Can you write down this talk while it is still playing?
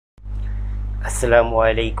আসসালামু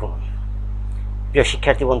আলাইকুম। প্রিয়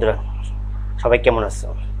শিক্ষার্থী বন্ধুরা, সবাই কেমন আছো?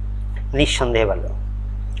 নিঃসন্দেহে ভালো।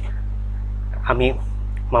 আমি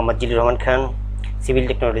Md.Zillur Rahman Khan, civil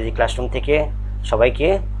technology classroom থেকে সবাইকে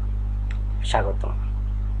স্বাগত।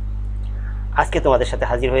 আজকে তোমাদের সাথে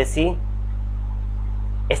হাজির হয়েছি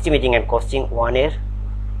এস্টিমেটিং অ্যান্ড কস্টিং 1 এর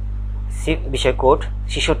বিষয় কোড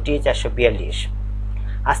 ৬৬/৪৪২।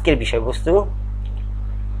 আজকের বিষয়বস্তু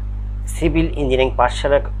সিভিল ইঞ্জিনিয়ারিং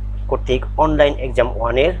পাঠশালা কর্তৃক অনলাইন এক্সাম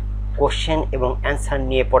 1 এর কোশ্চেন এবং অ্যান্সার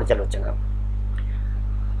নিয়ে পর্যালোচনা।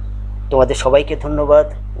 তোমাদের সবাইকে ধন্যবাদ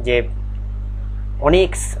যে অনেক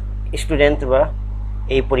স্টুডেন্টরা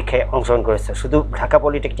এই পরীক্ষায় অংশগ্রহণ করেছে। শুধু ঢাকা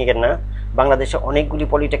পলিটেকনিকের না, বাংলাদেশে অনেকগুলি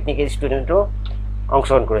পলিটেকনিকের স্টুডেন্টও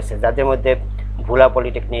অংশগ্রহণ করেছে, যাদের মধ্যে ভোলা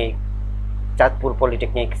polytechnic, Chandpur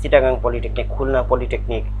polytechnic, Chittagong polytechnic, Khulna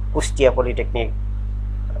polytechnic, Kushtia polytechnic,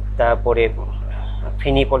 তারপরে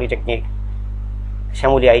ফেনী পলিটেকনিক,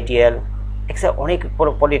 শ্যামলী আইটিএল, এছাড়া অনেক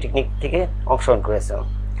পলিটেকনিক থেকে অংশগ্রহণ করেছে।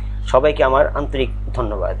 সবাইকে আমার আন্তরিক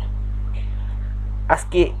ধন্যবাদ।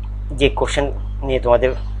 আজকে যে কোশ্চেন নিয়ে তোমাদের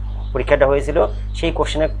পরীক্ষাটা হয়েছিল, সেই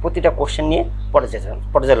কোশ্চেনের প্রতিটা কোশ্চেন নিয়ে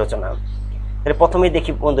পর্যালোচনা। তাহলে প্রথমেই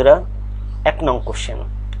দেখি বন্ধুরা 1 নং কোশ্চেন।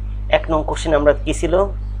 1 নং কোশ্চেন আমরা কী ছিল?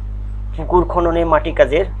 পুকুর খননে মাটি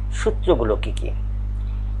কাজের সূত্রগুলো কি কি?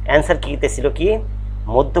 অ্যান্সার কীতে ছিল কি?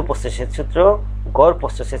 মধ্য প্রস্থচ্ছেদ সূত্র, গড়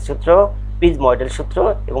প্রস্থচ্ছেদ সূত্র, পিজ মডেল সূত্র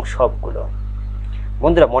এবং সবগুলো।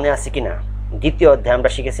 বন্ধুরা মনে আছে কি না? দ্বিতীয় অধ্যায়ে আমরা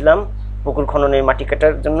শিখেছিলাম পুকুর খননে মাটি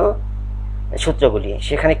কাটার জন্য সূত্রগুলি।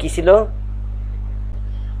 সেখানে কি ছিল?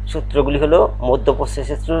 সূত্রগুলি হলো মধ্য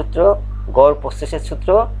প্রস্থচ্ছেদ সূত্র, গড় প্রস্থচ্ছেদ সূত্র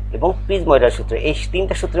এবং পিজ মডেল সূত্র। এই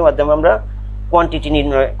 3টা সূত্রের মাধ্যমে আমরা কোয়ান্টিটি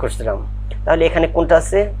নির্ণয় করছিলাম। তাহলে এখানে কোনটা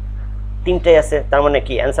আছে? 3টাই আছে। তার মানে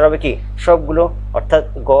কি অ্যান্সার হবে কি? সবগুলো, অর্থাৎ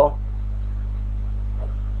গ।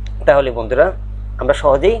 তাহলে বন্ধুরা আমরা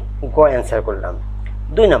সহজেই গ অ্যান্সার করলাম।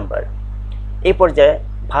 2 নাম্বার, এই পর্যায়ে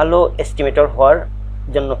ভালো এস্টিমেটর হওয়ার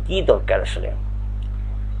জন্য কি দরকার আসলে?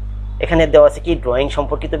 এখানে দেওয়া আছে কি? ড্রয়িং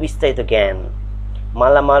সম্পর্কিত বিস্তারিত জ্ঞান,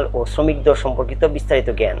 মালামাল ও শ্রমিক দর সম্পর্কিত বিস্তারিত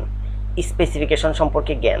জ্ঞান, স্পেসিফিকেশন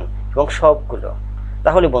সম্পর্কে জ্ঞান এবং সবগুলো।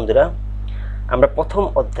 তাহলে বন্ধুরা আমরা প্রথম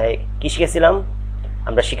অধ্যায়ে কি শিখেছিলাম?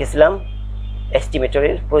 আমরা শিখেছিলাম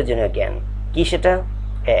এস্টিমেটরের প্রয়োজনীয় জ্ঞান। কি সেটা?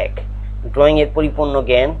 1 ড্রয়িংয়ের পরিপূর্ণ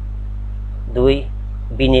জ্ঞান, 2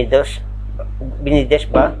 বিনির্দেশ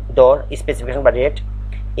বা দর স্পেসিফিকেশন বা রেট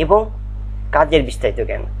এবং কাজের বিস্তারিত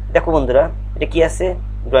জ্ঞান। দেখো বন্ধুরা, এটা কি আছে?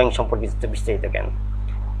 ড্রয়িং সম্পর্কিত বিস্তারিত জ্ঞান,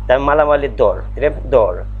 তার মালামালের দর, এটা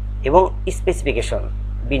দর এবং স্পেসিফিকেশন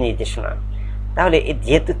বিনির্দেশনা। তাহলে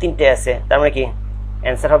যেহেতু 3টে আছে, তার মানে কি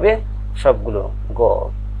অ্যান্সার হবে সবগুলো গ।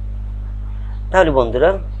 তাহলে বন্ধুরা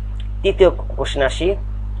তৃতীয় কোশ্চেন আসি।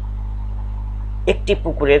 একটি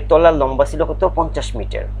পুকুরের তলার লম্বা ছিল কত? 50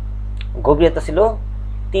 মিটার, গভীরতা ছিল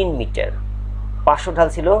 3 মিটার, পার্শ্ব ঢাল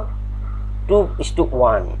ছিল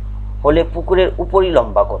 2:1 হলে পুকুরের উপরই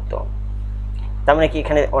লম্বা কত? তার মানে কি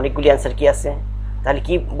এখানে অনেকগুলি অ্যান্সার কি আছে? তাহলে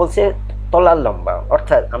কি বলছে? তলার লম্বা।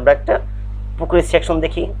 অর্থাৎ আমরা একটা পুকুরের সেকশন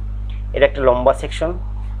দেখি, এটা একটা লম্বা সেকশন,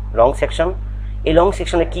 লং সেকশন। এই লং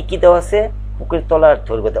সেকশনে কি কি দেওয়া আছে? পুকুরের তলার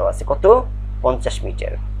দৈর্ঘ্য দেওয়া আছে কত? 50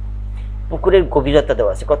 মিটার। পুকুরের গভীরতা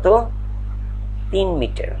দেওয়া আছে কত? 3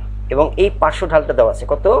 মিটার। এবং এই পার্শ্ব ঢালটা দেওয়া আছে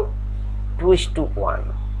কত? 2:1।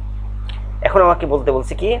 এখন আমাকে বলতে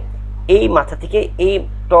বলছে কি এই মাথা থেকে এই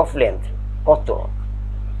টপ লেন্থ কত?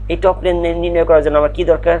 এই টপ লেন্থ নির্ণয় করার জন্য আমার কি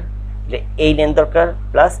দরকার? যে এই লেন্থ দরকার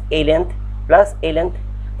প্লাস এই লেন্থ প্লাস এই লেন্থ।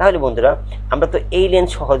 তাহলে বন্ধুরা আমরা তো এই লেন্থ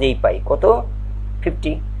সহজেই পাই কত?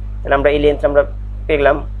 50। তাহলে আমরা এই লেন্থ আমরা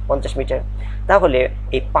পেলাম 50 মিটার। তাহলে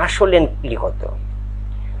এই পার্শ্ব লেন্থগুলি কত?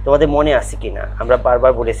 তোমাদের মনে আছে কি না? আমরা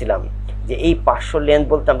বারবার বলেছিলাম যে এই পার্শ্ব লেন্থ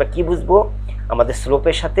বলতে আমরা কি বুঝবো? আমাদের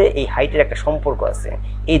স্লোপের সাথে এই হাইটের একটা সম্পর্ক আছে।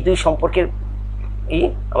 এই দুই সম্পর্কের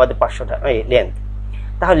আমাদের পার্শ্বটা লেন্থ।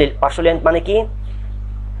 তাহলে পার্শ্ব লেন্থ মানে কি?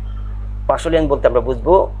 পার্শ্ব লেন্থ বলতে আমরা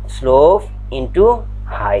বুঝবো স্লোপ ইন্টু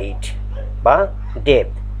হাইট বা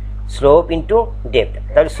ডেপথ। Slope into depth.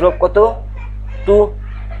 তাহলে স্লোপ কত? 2,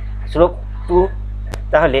 স্লোপ 2।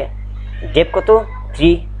 তাহলে ডেপথ কত?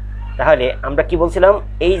 3। তাহলে আমরা কি বলছিলাম?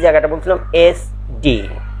 এই জায়গাটা বলছিলাম SD,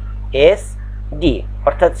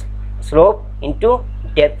 অর্থাৎ স্লোপ ইন্টু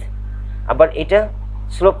ডেপথ। আবার এটা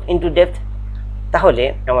স্লোপ ইন্টু ডেপথ। তাহলে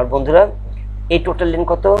আমার বন্ধুরা এই টোটাল লেন্থ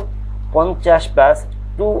কত? 50 প্লাস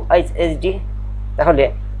 2 SD। তাহলে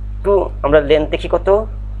 2 আমরা লেন্থ দেখি কত?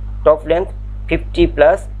 Top length 50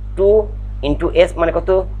 plus 2 into S মানে কত?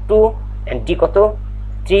 2 অ্যান্ড D কত?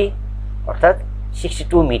 3, অর্থাৎ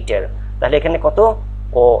 62 মিটার। তাহলে এখানে কত?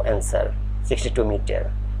 ও অ্যান্সার 62 মিটার।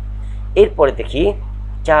 এরপরে দেখি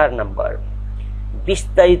 4 নাম্বার,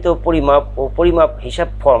 বিস্তারিত পরিমাপ ও পরিমাপ হিসাব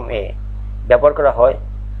ফর্মে ব্যবহার করা হয়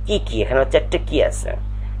কি কি? এখানে 4টে কি আছে।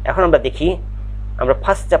 এখন আমরা দেখি আমরা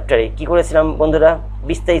ফার্স্ট চ্যাপ্টারে কি করেছিলাম বন্ধুরা,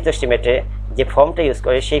 বিস্তারিত এস্টিমেটে যে ফর্মটা ইউজ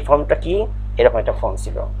করে সেই ফর্মটা কি, এরকম একটা ফর্ম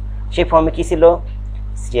ছিল। সেই ফর্মে কি ছিল,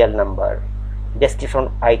 সিরিয়াল নাম্বার, ডেসক্রিপশন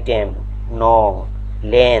আইটেম, নং,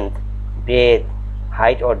 length, breadth,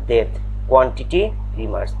 height or depth, quantity,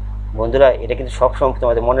 remarks. বন্ধুরা এটা কিন্তু সবসময়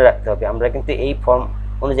তোমাদের মনে রাখতে হবে, আমরা কিন্তু এই ফর্ম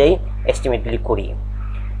অনুযায়ী এস্টিমেটগুলি করি।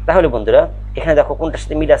 তাহলে বন্ধুরা এখানে দেখো কোনটার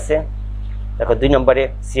সাথে মিল আছে, দেখো 2 নম্বরে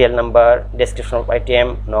serial number, description of item,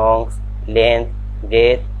 নংস, length,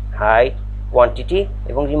 breadth, height, quantity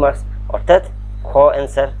এবং রিমার্কস, অর্থাৎ খ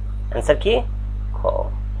অ্যান্সার। অ্যান্সার কি, খ।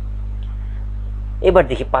 এবার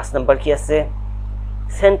দেখি 5 নম্বর কি আছে,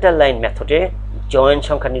 সেন্টার লাইন মেথডে জয়েন্ট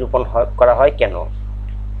সংখ্যা নিরূপণ করা হয় কেন।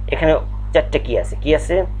 এখানে 4টে কি আছে, কি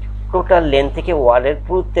আছে, টোটাল লেন্থ থেকে ওয়ালের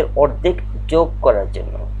পুরুত্বের অর্ধেক যোগ করার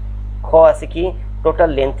জন্য। খ আছে কি, টোটাল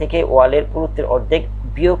লেন্থ থেকে ওয়ালের পুরুত্বের অর্ধেক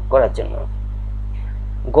বিয়োগ করার জন্য।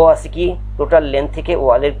 গ আছে কি, টোটাল লেন্থ থেকে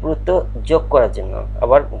ওয়ালের পুরুত্ব যোগ করার জন্য।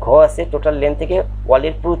 আবার ঘ আছে টোটাল লেন্থ থেকে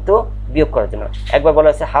ওয়ালের পুরুত্ব বিয়োগ করার জন্য। একবার বলা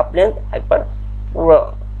আছে হাফ লেন্থ, একবার পুরো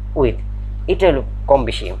উইথ, এটা হলো কম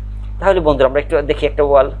বেশি। তাহলে বন্ধুরা আমরা একটু দেখি একটা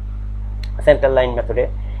ওয়াল সেন্টার লাইন মেথডে,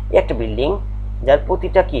 একটা বিল্ডিং যার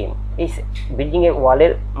প্রতিটা কি, এই বিল্ডিংয়ের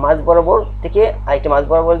ওয়ালের মাঝ বরাবর থেকে আরেকটা মাঝ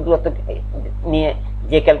বরাবর দূরত্ব নিয়ে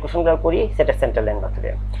যে ক্যালকুলেশনগুলো করি সেটা সেন্টার লাইন মেথডে।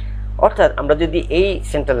 অর্থাৎ আমরা যদি এই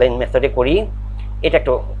সেন্টার লাইন মেথডে করি, এটা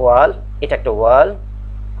একটা ওয়াল, এটা একটা ওয়াল,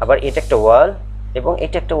 আবার এটা একটা ওয়াল এবং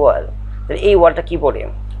এটা একটা ওয়াল, তাহলে এই ওয়ালটা কি পড়ে,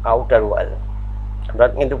 আউটার ওয়াল। আমরা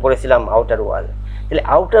কিন্তু পড়েছিলাম আউটার ওয়াল। তাহলে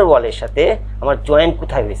আউটার ওয়ালের সাথে আমার জয়েন্ট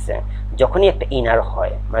কোথায় হয়েছে, যখনই একটা ইনার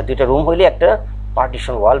হয়, মানে দুইটা রুম হইলে একটা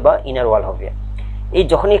পার্টিশন ওয়াল বা ইনার ওয়াল হবে। এই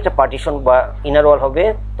যখনই একটা পার্টিশন বা ইনার ওয়াল হবে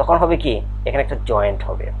তখন হবে কি, এখানে একটা জয়েন্ট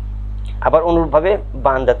হবে। আবার অনুরূপভাবে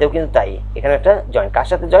বারান্দাতেও কিন্তু তাই, এখানে একটা জয়েন্ট, কার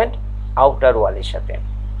সাথে জয়েন্ট, আউটার ওয়ালের সাথে।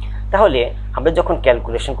 তাহলে আমরা যখন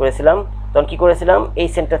ক্যালকুলেশন করেছিলাম তখন কি করেছিলাম, এই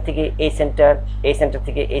সেন্টার থেকে এই সেন্টার, এই সেন্টার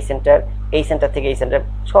থেকে এই সেন্টার, এই সেন্টার থেকে এই সেন্টার,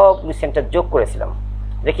 সবগুলো সেন্টার যোগ করেছিলাম,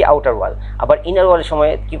 দেখি আউটার ওয়াল। আবার ইনার ওয়ালের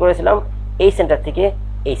সময় কি করেছিলাম, এই সেন্টার থেকে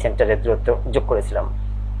এই সেন্টারের দূরত্ব যোগ করেছিলাম।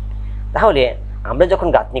 তাহলে আমরা যখন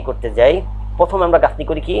গাঁথনি করতে যাই, প্রথমে আমরা গাঁথনি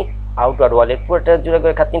করি কি, আউটার ওয়ালের পুরোটা জুড়ে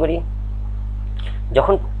করে গাঁথনি করি।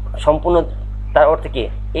 যখন সম্পূর্ণ, তার অর্থ কি,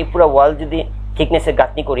 এই পুরো ওয়াল যদি থিকনেসের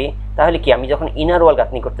গাঁথনি করি, তাহলে কি আমি যখন ইনার ওয়াল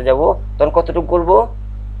গাঁথনি করতে যাব তখন কতটুকু করব,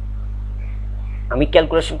 আমি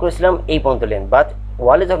ক্যালকুলেশন করেছিলাম এই পর্যন্ত লেন্থ, বাট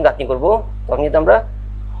ওয়ালে যখন গাঁথনি করব তখন কিন্তু আমরা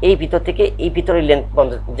এই ভিতর থেকে এই ভিতরের লেন্থ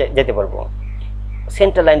পর্যন্ত যেতে পারবো,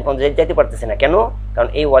 সেন্টার লাইন পর্যন্ত যেতে পারতেছে না। কেন, কারণ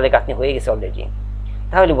এই ওয়ালে গাঁথনি হয়ে গেছে অলরেডি।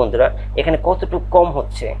 তাহলে বন্ধুরা এখানে কতটুকু কম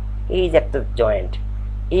হচ্ছে, এই যে একটা জয়েন্ট,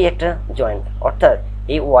 এই একটা জয়েন্ট, অর্থাৎ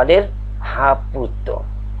এই ওয়ালের হাফ পুরুত্ব।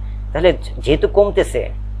 তাহলে যেহেতু কমতেছে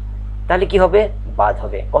তাহলে কি হবে, বাদ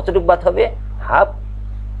হবে। কতটুকু বাদ হবে, হাফ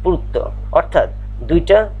পুরুত্ব, অর্থাৎ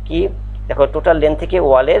দুইটা কি, দেখো টোটাল লেন্থ থেকে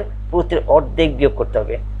ওয়ালের পুরুত্বের অর্ধেক বিয়োগ করতে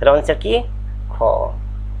হবে। তাহলে আনসার কি, খ।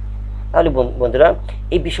 তাহলে বন্ধুরা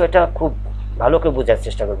এই বিষয়টা খুব ভালো করে বোঝার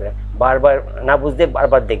চেষ্টা করবে, বারবার না বুঝতে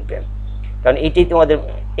বারবার দেখবে, কারণ এইটাই তোমাদের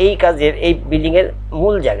এই কাজের, এই বিল্ডিংয়ের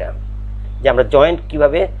মূল জায়গা, যে আমরা জয়েন্ট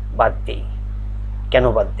কিভাবে বাদ দিই, কেন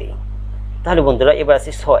বাদ দিই। তাহলে বন্ধুরা এবার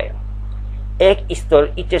আছে 6, এক স্তর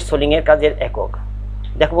ইটের সোলিংয়ের কাজের একক।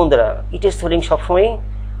 দেখো বন্ধুরা ইটের সোলিং সবসময়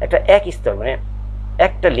একটা এক স্তর, মানে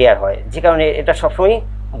একটা লেয়ার হয়, যে কারণে এটা সবসময়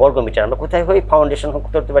বর্গমিটার। আমরা কোথায় হই, ফাউন্ডেশন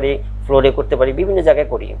করতে পারি, ফ্লোরে করতে পারি, বিভিন্ন জায়গায়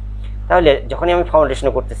করি। তাহলে যখনই আমি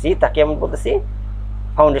ফাউন্ডেশনে করতেছি তাকে আমি বলতেছি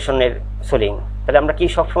ফাউন্ডেশনের সোলিং, তাহলে আমরা কি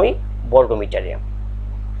সবসময় বর্গমিটারে।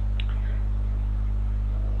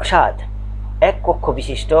 7, এক কক্ষ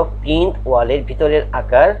বিশিষ্ট প্লিন্থ ওয়ালের ভিতরের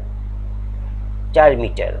আকার 4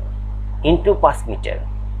 মিটার ইন্টু 5 মিটার,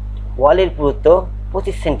 ওয়ালের পুরুত্ব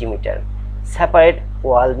 25 সেন্টিমিটার, সেপারেট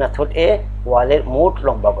ওয়াল মেথড এ ওয়ালের মোট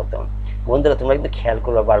লম্বা কত। বন্ধুরা তোমরা কিন্তু খেয়াল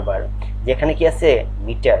করবে বারবার, যেখানে কি আছে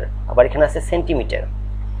মিটার, আবার এখানে আছে সেন্টিমিটার।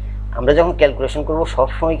 আমরা যখন ক্যালকুলেশন করব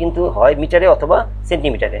সবসময় কিন্তু হয় মিটারে অথবা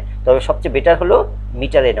সেন্টিমিটারে, তবে সবচেয়ে বেটার হলো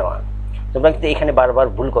মিটারে নেওয়া। তোমরা কিন্তু এখানে বারবার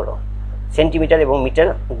ভুল করো, সেন্টিমিটার এবং মিটার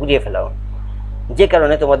গুলিয়ে ফেলাও, যে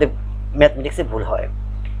কারণে তোমাদের ম্যাথমেটিক্সে ভুল হয়।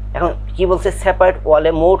 এখন কি বলছে, সেপারেট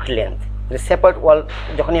ওয়ালে মোট লেন্থ। সেপারেট ওয়াল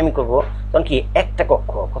যখনই আমি করব তখন কি, একটা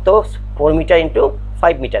কক্ষ কত, 4 মিটার ইন্টু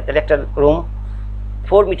 5 মিটার, তাহলে একটা রুম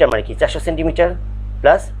 4 মিটার মানে কি 400 সেন্টিমিটার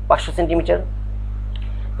প্লাস 500 সেন্টিমিটার,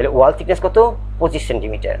 তাহলে ওয়াল থিকনেস কত, 25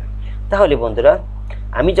 সেন্টিমিটার। তাহলে বন্ধুরা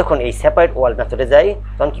আমি যখন এই সেপারেট ওয়াল মেথডে যাই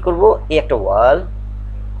তখন কি করব, এই একটা ওয়াল,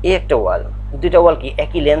 এই একটা ওয়াল, দুইটা ওয়াল কি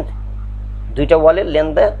একই লেন্থ, দুইটা ওয়ালের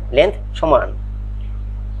লেন্থ সমান,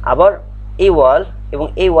 আবার এই ওয়াল এবং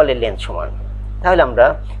এই ওয়ালের লেন্থ সমান। তাহলে আমরা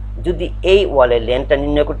যদি এই ওয়ালের লেন্থটা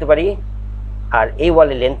নির্ণয় করতে পারি আর এই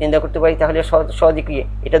ওয়ালের লেন্থ নির্ণয় করতে পারি, তাহলে সহজে কি,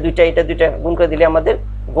 এটা দুইটা গুণ করে দিলে, আমাদের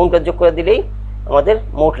গুণ করে যোগ করে দিলেই আমাদের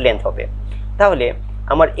মোট লেন্থ হবে। তাহলে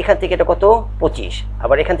আমার এখান থেকে এটা কত 25,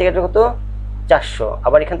 আবার এখান থেকে এটা কত 400,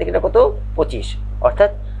 আবার এখান থেকে এটা কত 25,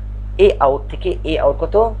 অর্থাৎ এই আউট থেকে এই আউট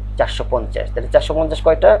কত 450। তাহলে 450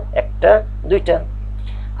 কয়টা, একটা দুইটা।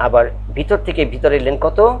 আবার ভিতর থেকে ভিতরের লেন্থ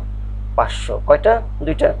কত 500, কয়টা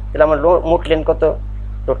দুইটা। তাহলে আমার মোট লেন্থ কত,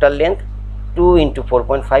 total length 2 ×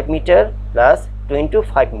 4.5 metre plus 2 ×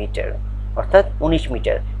 5 metre, অর্থাৎ 19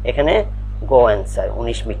 মিটার। এখানে গো অ্যান্সার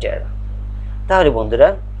 19 মিটার। তাহলে বন্ধুরা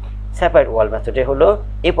স্যাপারেট ওয়াল মেথডে হলো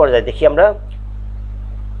এই পর্যায়ে দেখি আমরা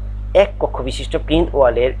এক কক্ষ বিশিষ্ট প্লিন্থ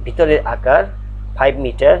ওয়ালের ভিতরের আকার 5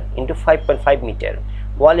 মিটার × 5.5 মিটার,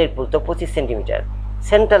 ওয়ালের পুরুত্ব 25 সেন্টিমিটার,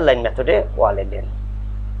 সেন্টার লাইন মেথডে ওয়ালের লেন্থ।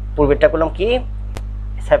 পূর্বেরটা করলাম কি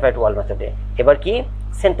স্যাপারেট ওয়াল মেথডে, এবার কি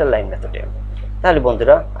সেন্টার লাইন মেথডে। তাহলে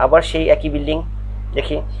বন্ধুরা আবার সেই একই বিল্ডিং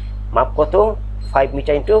দেখি, মাপ কত 5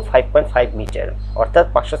 মিটার × 5.5 মিটার, অর্থাৎ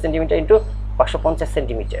 500 সেন্টিমিটার × 550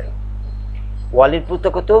 সেন্টিমিটার, ওয়ালের পুরুত্ব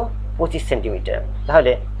কত 25 সেন্টিমিটার।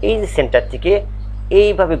 তাহলে এই যে সেন্টার থেকে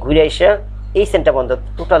এইভাবে ঘুরে আসা এই সেন্টার পর্যন্ত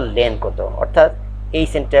টোটাল লেন্থ কত, অর্থাৎ এই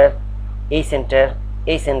সেন্টার এই সেন্টার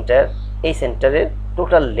এই সেন্টার এই সেন্টারের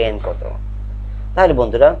টোটাল লেন্থ কত। তাহলে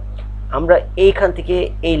বন্ধুরা আমরা এইখান থেকে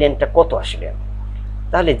এই লেন্থটা কত আসলে,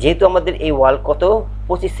 তাহলে যেহেতু আমাদের এই ওয়াল কত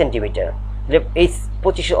 25 সেন্টিমিটার, এই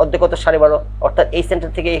 25 অর্ধেক কত 12.5, অর্থাৎ এই সেন্টার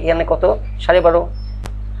থেকে এখানে কত 12.5,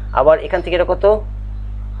 আবার এখান থেকে এটা কত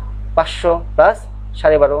 500 প্লাস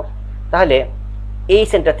 12.5, তাহলে এই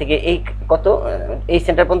সেন্টার থেকে এই কত এই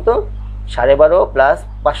সেন্টার পর্যন্ত 12.5 প্লাস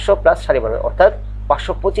 500 প্লাস 12.5, অর্থাৎ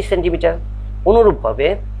 525 সেন্টিমিটার। অনুরূপভাবে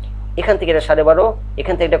এখান থেকে এটা 12.5,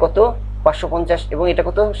 এখান থেকে এটা কত 550 এবং এটা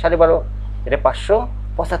কত 12.5, এটা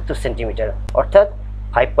 575 সেন্টিমিটার, অর্থাৎ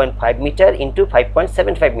 5.5 মিটার ×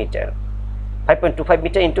 5.75 মিটার, 5.25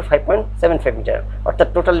 মিটার × 5.75 মিটার, অর্থাৎ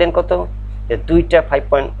টোটাল লেন্থ কত, দুইটা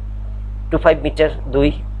 5.25 মিটার,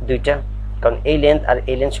 দুইটা, কারণ এই লেন্থ আর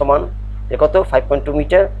এই লেন্থ সমান, কত 5.2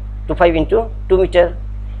 মিটার, 25 × 2 মিটার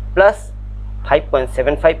প্লাস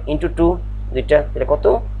 5.75 × 2, দুইটা, এটা কত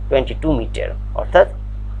 22 মিটার, অর্থাৎ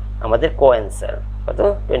আমাদের কো অ্যান্সার কত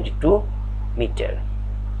 22 মিটার।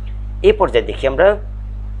 এই পর্যায়ে দেখি আমরা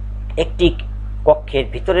একটি কক্ষের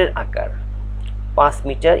ভিতরের আকার 5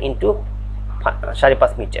 মিটার ×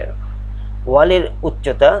 5.5 মিটার, ওয়ালের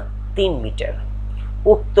উচ্চতা 3 মিটার,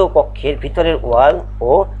 উক্ত কক্ষের ভিতরের ওয়াল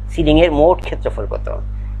ও সিলিংয়ের মোট ক্ষেত্রফল কত।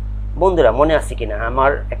 বন্ধুরা মনে আছে কিনা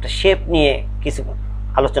আমার একটা শেপ নিয়ে কিছু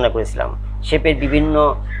আলোচনা করেছিলাম, শেপের বিভিন্ন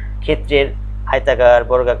ক্ষেত্রের আয়তাকার,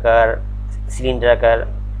 বর্গাকার, সিলিন্ডারাকার,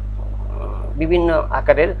 বিভিন্ন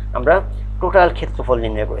আকারের আমরা টোটাল ক্ষেত্রফল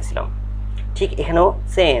নির্ণয় করেছিলাম। ঠিক এখানেও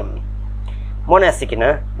সেম, মনে আছে কিনা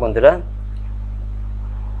বন্ধুরা,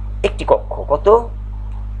 একটি কক্ষ কত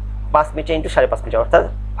 5 মিটার × 5.5 মিটার, অর্থাৎ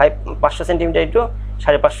 500 সেন্টিমিটার ×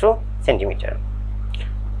 550 সেন্টিমিটার,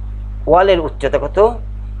 ওয়ালের উচ্চতা কত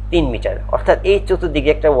 3 মিটার, অর্থাৎ এই চতুর্দিকে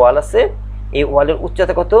একটা ওয়াল আছে, এই ওয়ালের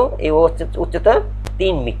উচ্চতা কত, এই উচ্চতা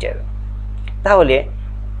 3 মিটার। তাহলে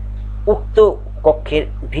উক্ত কক্ষের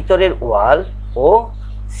ভিতরের ওয়াল ও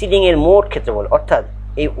সিলিংয়ের মোট ক্ষেত্রফল, অর্থাৎ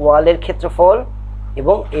এই ওয়ালের ক্ষেত্রফল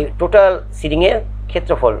এবং এই টোটাল সিলিংয়ের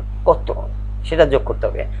ক্ষেত্রফল কত সেটা যোগ করতে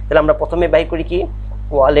হবে। তাহলে আমরা প্রথমে বাই করি কি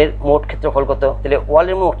ওয়ালের মোট ক্ষেত্রফল কত, তাহলে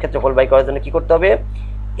ওয়ালের মোট ক্ষেত্রফল বাই করার জন্য কি করতে হবে,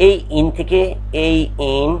 এই ইন থেকে এই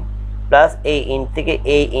ইন প্লাস এই ইন থেকে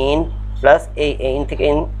এই ইন প্লাস এই ইন থেকে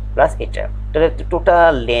ইন প্লাস এটা, তাহলে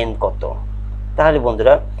টোটাল লেন্থ কত। তাহলে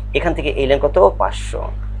বন্ধুরা এখান থেকে এই লেন্থ কত 500,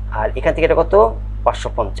 আর এখান থেকে এটা কত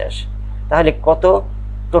 550, তাহলে কত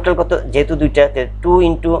টোটাল কত, যেহেতু দুইটা 2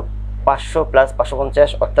 × 500 প্লাস 550,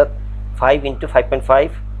 অর্থাৎ 5 ×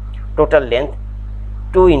 5.5, টোটাল লেন্থ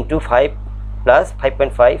 2 × 5 প্লাস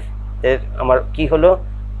 5.5, এর আমার কি হলো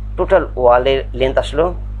টোটাল ওয়ালের লেন্থ আসলো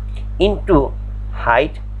ইন্টু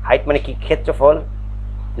হাইট, হাইট মানে কি ক্ষেত্রফল,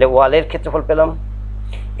 ওয়ালের ক্ষেত্রফল পেলাম।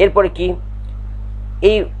 এরপরে কি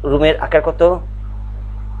এই রুমের আকার কত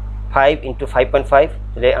 5 × 5.5,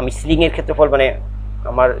 তাহলে আমি সিলিংয়ের ক্ষেত্রফল মানে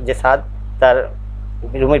আমার যে ছাদ তার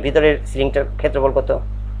রুমের ভিতরের সিলিংটার ক্ষেত্রফল কত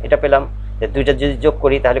এটা পেলাম, দুইটা যদি যোগ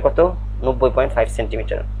করি তাহলে কত 90.5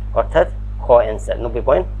 সেন্টিমিটার, অর্থাৎ খ অ্যান্সার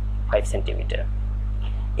 90.5 সেন্টিমিটার।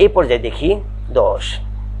 এই পর্যায়ে দেখি 10,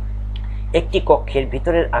 একটি কক্ষের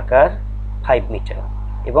ভিতরের আকার 5 মিটার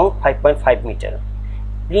এবং 5.5 মিটার,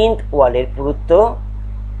 প্লিন্থ ওয়ালের পুরুত্ব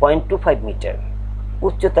 0.25 মিটার,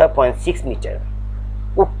 উচ্চতা 0.6 মিটার,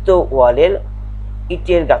 উক্ত ওয়ালের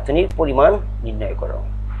ইটের গাঁথনির পরিমাণ নির্ণয় করো।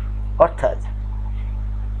 অর্থাৎ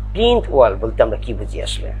প্লিন্থ ওয়াল বলতে আমরা কি বুঝি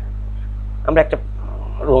আসলে, আমরা একটা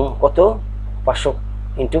রুম কত 500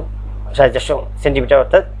 × 450 সেন্টিমিটার,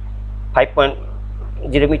 অর্থাৎ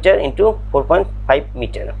 5.0 মিটার × 4.5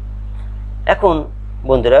 মিটার। এখন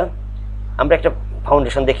বন্ধুরা আমরা একটা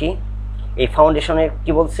ফাউন্ডেশন দেখি, এই ফাউন্ডেশনের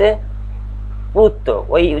কি বলছে পুরুত্ব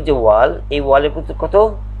ওই যে ওয়াল, এই ওয়ালের পুরুত্ব কত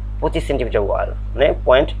 25 সেন্টিমিটার ওয়াল, মানে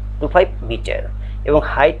 0.25 মিটার, এবং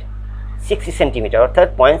হাইট 60 সেন্টিমিটার অর্থাৎ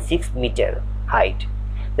 0.6 মিটার হাইট।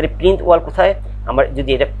 তাহলে প্লিন্থ ওয়াল কোথায়? আমার যদি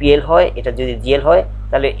এটা পিএল হয়, এটা যদি জিএল হয়,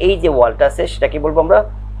 তাহলে এই যে ওয়ালটা আছে সেটাকে বলবো আমরা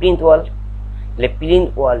প্লিন্থ ওয়াল। তাহলে প্লিন্থ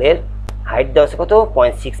ওয়ালের হাইট দেওয়া আছে কত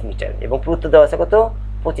 0.6 মিটার এবং পুরুত্ব দেওয়া আছে কত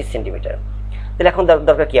 25 সেন্টিমিটার। তাহলে এখন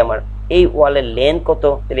দরকার কি আমার এই ওয়ালের লেন্থ কত?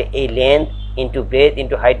 তাহলে এই length into breadth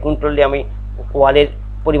into height গুণ করলে আমি ওয়ালের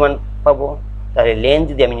পরিমাণ পাবো। তাহলে লেন্থ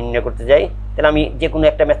যদি আমি নির্ণয় করতে যাই, তাহলে আমি যে কোনো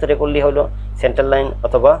একটা মেথডে করলেই হলো, সেন্টার লাইন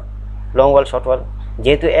অথবা লং ওয়াল শর্ট ওয়াল।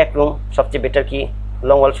 যেহেতু এক রুম, সবচেয়ে বেটার কি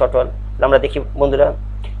লং ওয়াল শর্ট ওয়াল। তাহলে আমরা দেখি বন্ধুরা,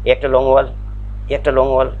 একটা লং ওয়াল, একটা লং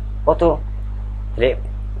ওয়াল কত? তাহলে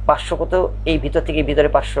 500 কত? এই ভিতর থেকে ভিতরে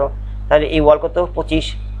 500, তাহলে এই ওয়াল কত 25,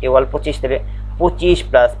 এই ওয়াল 25, তাহলে 25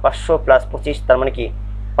 প্লাস 500 প্লাস 25, তার মানে কি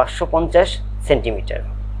 550 সেন্টিমিটার।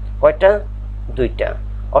 কয়টা? দুইটা,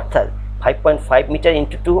 অর্থাৎ 5.5 মিটার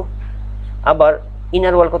ইন্টু 2। আবার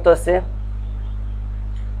ইনার ওয়াল কত আছে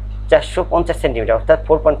 450 সেন্টিমিটার অর্থাৎ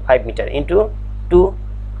 4.5 মিটার ইন্টু 2।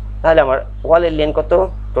 তাহলে আমার ওয়ালের লেন্থ কত?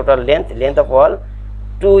 Total length of wall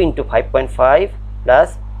 2 into 5.5 plus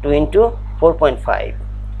 2 into 4.5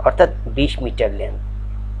 অর্থাৎ 20 মিটার লেন্থ।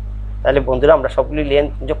 তাহলে বন্ধুরা আমরা সবগুলি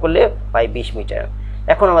লেন্থ যোগ করলে পাই 20 মিটার।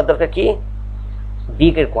 এখন আমার দরকার কি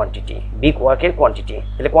বিগের কোয়ান্টিটি, বিগ ওয়ার্কের কোয়ান্টিটি।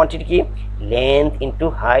 তাহলে কোয়ান্টিটি কি length into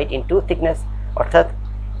height into thickness, অর্থাৎ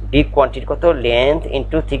বিগ কোয়ান্টিটি কত length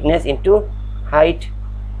into thickness into height.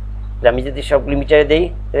 আমি যদি সবগুলি মিটারে দেই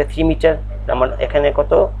তাহলে 3 মিটার, আমার এখানে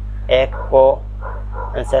কত 1 ক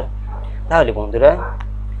অ্যান্সার। তাহলে বন্ধুরা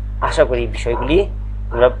আশা করি বিষয়গুলি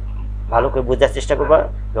তোমরা ভালো করে বোঝার চেষ্টা করবা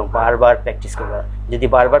এবং বারবার প্র্যাকটিস করবা। যদি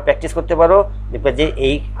বারবার প্র্যাকটিস করতে পারো দেখবে যে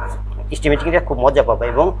এই এস্টিমেটিংটা খুব মজা পাবে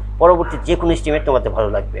এবং পরবর্তী যে কোনো এস্টিমেট তোমাদের ভালো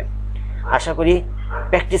লাগবে। আশা করি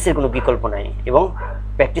প্র্যাকটিসের কোনো বিকল্প নাই এবং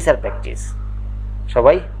প্র্যাকটিস আর প্র্যাকটিস।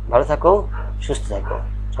 সবাই ভালো থাকো, সুস্থ থাকো,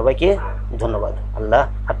 সবাইকে ধন্যবাদ। আল্লাহ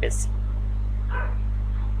হাফেজ।